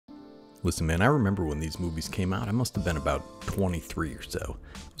Listen, man, I remember when these movies came out. I must have been about 23 or so.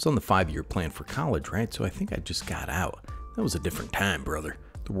 I was on the 5-year plan for college, right? So I think I just got out. That was a different time, brother.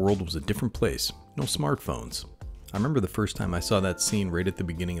 The world was a different place. No smartphones. I remember the first time I saw that scene right at the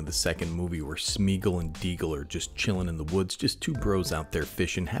beginning of the second movie where Smeagol and Deagle are just chilling in the woods, just two bros out there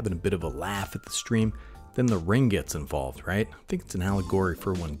fishing, having a bit of a laugh at the stream. Then the ring gets involved, right? I think it's an allegory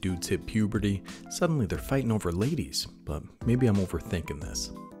for when dudes hit puberty. Suddenly they're fighting over ladies, but maybe I'm overthinking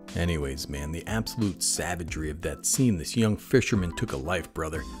this. Anyways, man, the absolute savagery of that scene. This young fisherman took a life,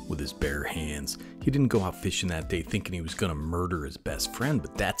 brother, with his bare hands. He didn't go out fishing that day thinking he was gonna murder his best friend,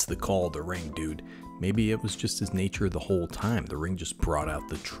 but that's the call of the ring, dude. Maybe it was just his nature the whole time. The ring just brought out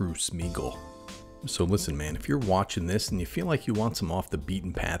the true Smeagol. So listen, man, if you're watching this and you feel like you want some off the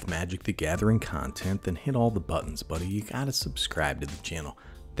beaten path Magic the Gathering content, then hit all the buttons, buddy. You gotta subscribe to the channel.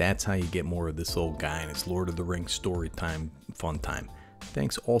 That's how you get more of this old guy and his Lord of the Rings story time, fun time.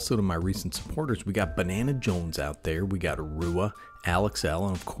 Thanks also to my recent supporters. We got Banana Jones out there, we got Rua, Alex L,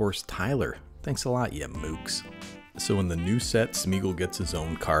 and of course Tyler. Thanks a lot, you mooks. So in the new set, Smeagol gets his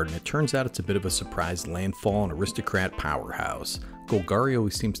own card, and it turns out it's a bit of a surprise Landfall and Aristocrat powerhouse. Golgari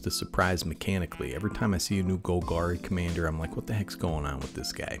always seems to surprise mechanically. Every time I see a new Golgari commander, I'm like, what the heck's going on with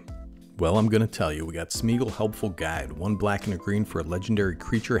this guy? Well, I'm gonna tell you, we got Smeagol Helpful Guide, 1 black and a green for a legendary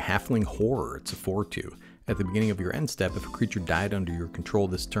creature, Halfling Horror. It's a 4/2. At the beginning of your end step, if a creature died under your control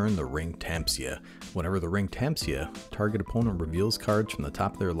this turn, the ring tempts you. Whenever the ring tempts you, target opponent reveals cards from the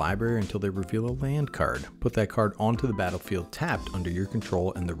top of their library until they reveal a land card. Put that card onto the battlefield tapped under your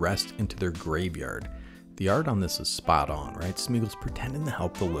control and the rest into their graveyard. The art on this is spot on, right? Smeagol's pretending to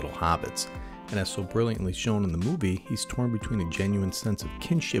help the little hobbits. And as so brilliantly shown in the movie, he's torn between a genuine sense of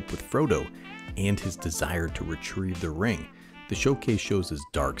kinship with Frodo and his desire to retrieve the ring. The showcase shows his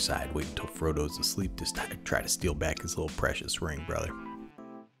dark side. Wait until Frodo's asleep to try to steal back his little precious ring, brother.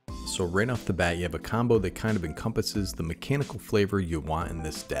 So right off the bat, you have a combo that kind of encompasses the mechanical flavor you want in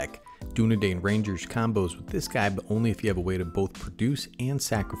this deck. Dunedain Rangers combos with this guy, but only if you have a way to both produce and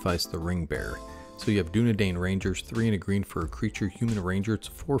sacrifice the ring bearer. So you have Dunedain Rangers, 3 and a green for a creature, human ranger, it's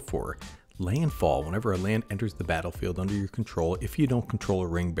a 4/4. Landfall, whenever a land enters the battlefield under your control, if you don't control a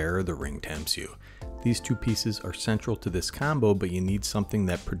ring bearer, the ring tempts you. These two pieces are central to this combo, but you need something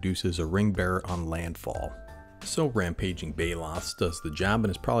that produces a ring bearer on landfall. So Rampaging Baloths does the job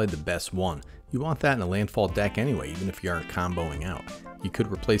and is probably the best one. You want that in a landfall deck anyway, even if you aren't comboing out. You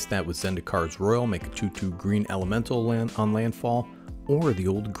could replace that with Zendikar's Royal, make a 2/2 green elemental land on landfall, or the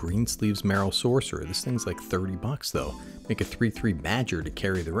old Greensleeves Marrow Sorcerer. This thing's like 30 bucks though. Make a 3/3 Badger to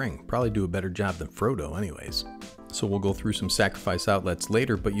carry the ring. Probably do a better job than Frodo anyways. So we'll go through some sacrifice outlets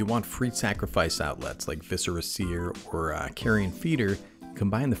later, but you want free sacrifice outlets like Viscera Seer or Carrion Feeder.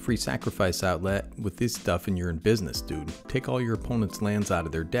 Combine the free sacrifice outlet with this stuff and you're in business, dude. Take all your opponent's lands out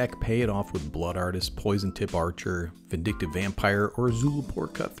of their deck, pay it off with Blood Artist, Poison Tip Archer, Vindictive Vampire, or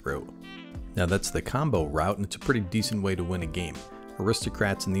Zulaport Cutthroat. Now that's the combo route, and it's a pretty decent way to win a game.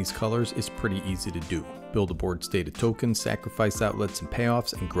 Aristocrats in these colors is pretty easy to do. Build a board state of tokens, sacrifice outlets and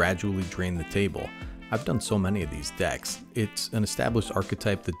payoffs, and gradually drain the table. I've done so many of these decks. It's an established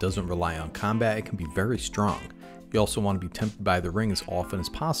archetype that doesn't rely on combat. It can be very strong. You also want to be tempted by the ring as often as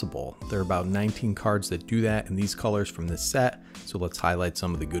possible. There are about 19 cards that do that in these colors from this set, so let's highlight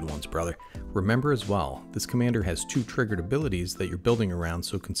some of the good ones, brother. Remember as well, this commander has 2 triggered abilities that you're building around,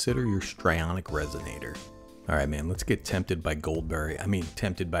 so consider your Strionic Resonator. Alright man, let's get tempted by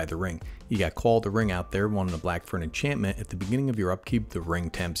tempted by the ring. You got Call the Ring out there, 1 and a black for an enchantment. At the beginning of your upkeep, the ring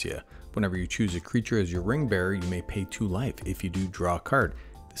tempts you. Whenever you choose a creature as your ring bearer, you may pay 2 life. If you do, draw a card.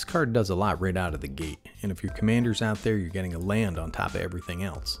 This card does a lot right out of the gate, and if your commander's out there, you're getting a land on top of everything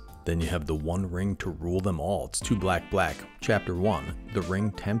else. Then you have the 1 ring to rule them all. It's 2 black. Chapter 1, the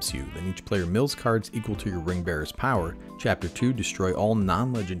ring tempts you. Then each player mills cards equal to your ring bearer's power. Chapter 2, destroy all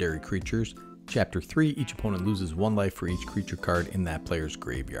non-legendary creatures. Chapter 3, each opponent loses 1 life for each creature card in that player's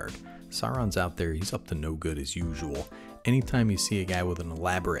graveyard. Sauron's out there, he's up to no good as usual. Anytime you see a guy with an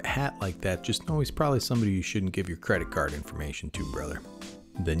elaborate hat like that, just know he's probably somebody you shouldn't give your credit card information to, brother.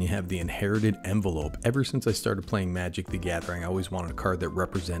 Then you have the Inherited Envelope. Ever since I started playing Magic the Gathering, I always wanted a card that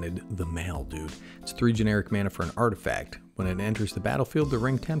represented the mail, dude. It's 3 generic mana for an artifact. When it enters the battlefield, the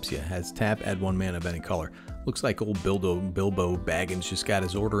ring tempts you. Has tap, add 1 mana of any color. Looks like old Bilbo Baggins just got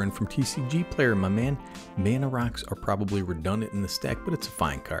his order in from TCG Player, my man. Mana rocks are probably redundant in this deck, but it's a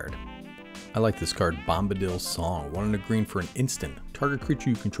fine card. I like this card, Bombadil's Song. 1 and a green for an instant. Target creature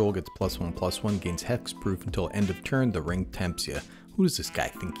you control gets +1/+1, gains hexproof until end of turn, the ring tempts you. Who does this guy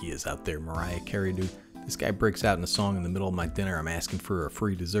think he is out there, Mariah Carey, dude? This guy breaks out in a song in the middle of my dinner. I'm asking for a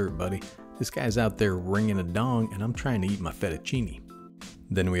free dessert, buddy. This guy's out there ringing a dong, and I'm trying to eat my fettuccine.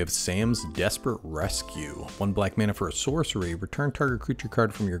 Then we have Sam's Desperate Rescue. 1 black mana for a sorcery. Return target creature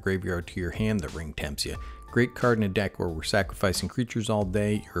card from your graveyard to your hand. The ring tempts you. Great card in a deck where we're sacrificing creatures all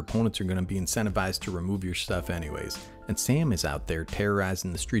day. Your opponents are going to be incentivized to remove your stuff anyways. And Sam is out there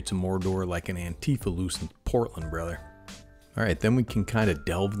terrorizing the streets of Mordor like an Antifa loose in Portland, brother. Alright, then we can kind of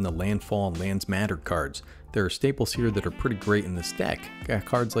delve in the Landfall and Lands Matter cards. There are staples here that are pretty great in this deck. Got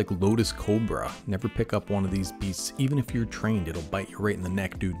cards like Lotus Cobra. Never pick up one of these beasts. Even if you're trained, it'll bite you right in the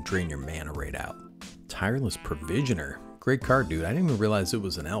neck, dude, and drain your mana right out. Tireless Provisioner. Great card, dude. I didn't even realize it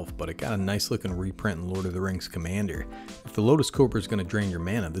was an elf, but it got a nice looking reprint in Lord of the Rings Commander. If the Lotus Cobra is going to drain your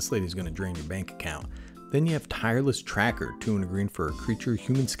mana, this lady's going to drain your bank account. Then you have Tireless Tracker, 2 and a green for a creature.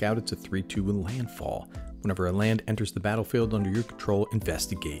 Human Scout, it's a 3/2 with Landfall. Whenever a land enters the battlefield under your control,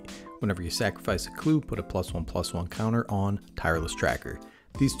 investigate. Whenever you sacrifice a clue, put a +1/+1 counter on Tireless Tracker.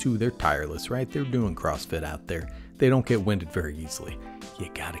 These two, they're tireless, right? They're doing CrossFit out there. They don't get winded very easily. You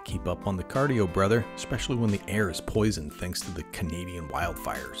gotta keep up on the cardio, brother, especially when the air is poisoned thanks to the Canadian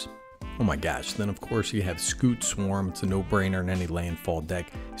wildfires. Oh my gosh, then of course you have Scoot Swarm. It's a no-brainer in any Landfall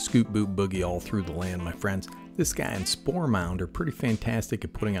deck. Scoot Boot Boogie all through the land, my friends. This guy and Spore Mound are pretty fantastic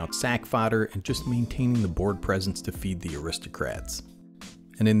at putting out sack fodder and just maintaining the board presence to feed the Aristocrats.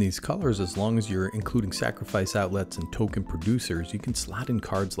 And in these colors, as long as you're including sacrifice outlets and token producers, you can slot in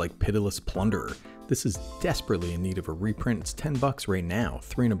cards like Pitiless Plunderer. This is desperately in need of a reprint. It's $10 right now.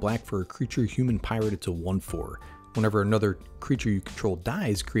 3 and a black for a creature, human pirate, it's a 1/4. Whenever another creature you control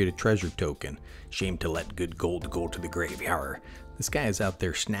dies, create a treasure token. Shame to let good gold go to the graveyard. This guy is out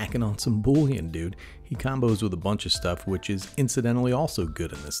there snacking on some bullion, dude. He combos with a bunch of stuff, which is incidentally also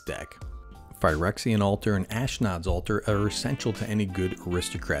good in this deck. Phyrexian Altar and Ashnod's Altar are essential to any good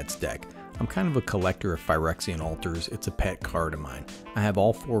Aristocrats deck. I'm kind of a collector of Phyrexian Altars. It's a pet card of mine. I have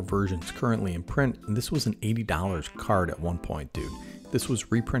all 4 versions currently in print, and this was an $80 card at one point, dude. This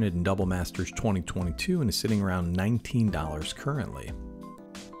was reprinted in Double Masters 2022 and is sitting around $19 currently.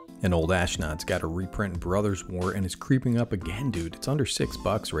 And old Ashnod's got a reprint in Brothers War and is creeping up again, dude. It's under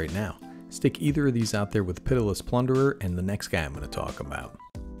 $6 right now. Stick either of these out there with Pitiless Plunderer and the next guy I'm going to talk about.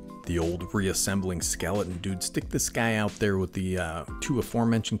 The old reassembling skeleton, dude. Stick this guy out there with the 2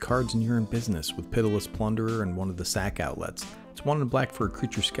 aforementioned cards and you're in business with Pitiless Plunderer and one of the sack outlets. It's 1 in black for a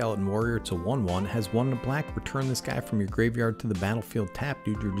creature skeleton warrior. It's a 1/1. Has 1 in black. Return this guy from your graveyard to the battlefield tap,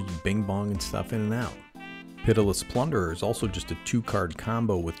 dude. You're just bing bong and stuff in and out. Pitiless Plunderer is also just a 2-card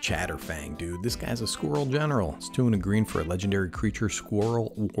combo with Chatterfang, dude. This guy's a Squirrel General. It's 2 and a green for a legendary creature,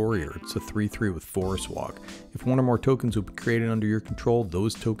 Squirrel Warrior. It's a 3/3 with Forest Walk. If 1 or more tokens will be created under your control,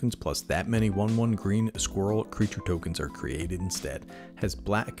 those tokens plus that many 1/1 green squirrel creature tokens are created instead. Has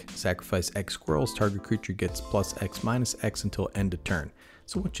black, sacrifice X squirrels, target creature gets +X/-X until end of turn.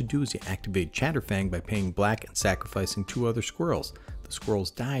 So what you do is you activate Chatterfang by paying black and sacrificing 2 other squirrels. The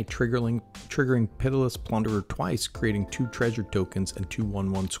squirrels die, triggering Pitiless Plunderer twice, creating 2 treasure tokens and 2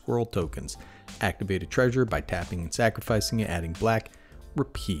 1/1 squirrel tokens. Activate a treasure by tapping and sacrificing it, adding black.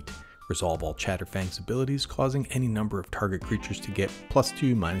 Repeat. Resolve all Chatterfang's abilities, causing any number of target creatures to get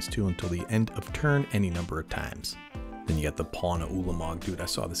 +2/-2 until the end of turn any number of times. Then you got the Pawn of Ulamog, dude. I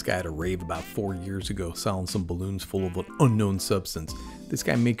saw this guy at a rave about 4 years ago selling some balloons full of an unknown substance. This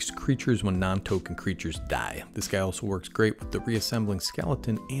guy makes creatures when non-token creatures die. This guy also works great with the reassembling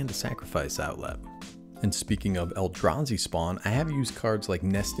skeleton and a sacrifice outlet. And speaking of Eldrazi spawn, I have used cards like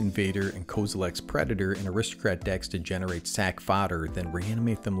Nest Invader and Kozilek's Predator in Aristocrat decks to generate sack fodder, then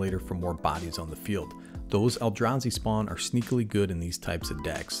reanimate them later for more bodies on the field. Those Eldrazi spawn are sneakily good in these types of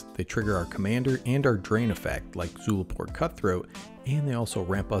decks. They trigger our commander and our drain effect like Zulaport Cutthroat, and they also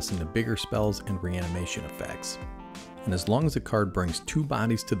ramp us into bigger spells and reanimation effects. And as long as the card brings 2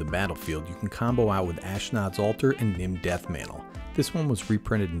 bodies to the battlefield, you can combo out with Ashnod's Altar and Nim Deathmantle. This one was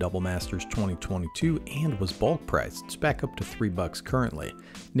reprinted in Double Masters 2022 and was bulk priced. It's back up to $3 currently.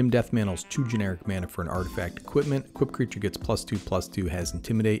 Nim Deathmantle's 2 generic mana for an artifact equipment. Equipped creature gets +2/+2, has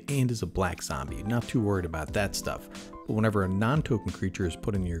Intimidate, and is a black zombie. Not too worried about that stuff. But whenever a non-token creature is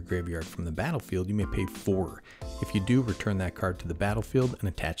put in your graveyard from the battlefield, you may pay 4. If you do, return that card to the battlefield and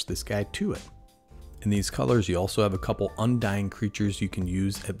attach this guy to it. In these colors, you also have a couple undying creatures you can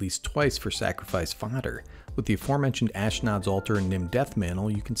use at least twice for sacrifice fodder. With the aforementioned Ashnod's Altar and Nim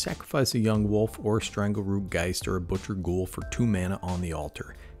Deathmantle, you can sacrifice a Young Wolf or a Strangleroot Geist or a Butcher Ghoul for 2 mana on the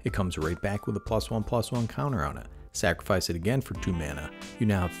altar. It comes right back with a +1/+1 counter on it. Sacrifice it again for 2 mana. You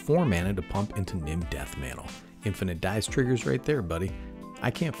now have 4 mana to pump into Nim Deathmantle. Infinite Dice triggers right there, buddy. I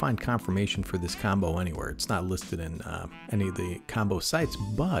can't find confirmation for this combo anywhere. It's not listed in any of the combo sites,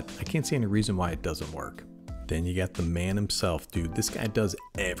 but I can't see any reason why it doesn't work. then you got the man himself, dude. This guy does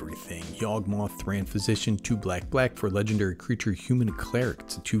everything. Yawgmoth, Thran Physician, 2 black for legendary creature Human Cleric.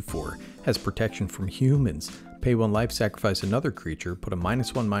 It's a 2/4. Has protection from humans. Pay 1 life, sacrifice another creature, put a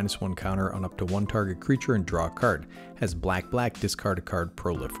 -1/-1 counter on up to 1 target creature and draw a card. Has black, discard a card,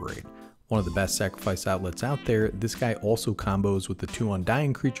 proliferate. One of the best sacrifice outlets out there. This guy also combos with the 2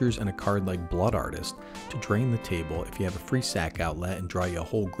 undying creatures and a card like Blood Artist to drain the table if you have a free sack outlet and draw you a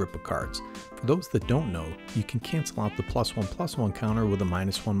whole grip of cards. For those that don't know, you can cancel out the +1/+1 counter with a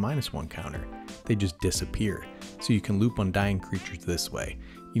 -1/-1 counter. They just disappear, so you can loop undying creatures this way.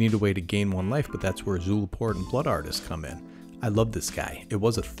 You need a way to gain 1 life, but that's where Zulaport and Blood Artist come in. I love this guy. It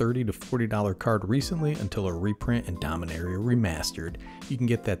was a $30 to $40 card recently until a reprint and Dominaria remastered. You can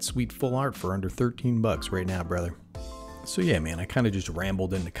get that sweet full art for under 13 bucks right now, brother. So yeah, man, I kind of just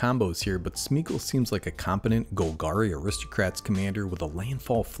rambled into combos here, but Smeagol seems like a competent Golgari Aristocrats commander with a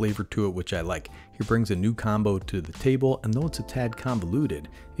Landfall flavor to it, which I like. He brings a new combo to the table, and though it's a tad convoluted,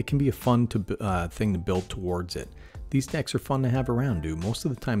 it can be a fun thing to build towards it. These decks are fun to have around, dude. Most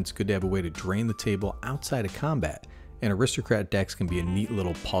of the time it's good to have a way to drain the table outside of combat, and Aristocrat decks can be a neat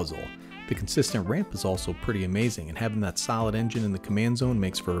little puzzle. The consistent ramp is also pretty amazing, and having that solid engine in the command zone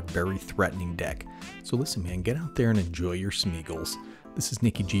makes for a very threatening deck. So listen, man, get out there and enjoy your Smeagols. This is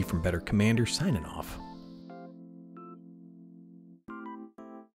Nicky G from Better Commander signing off.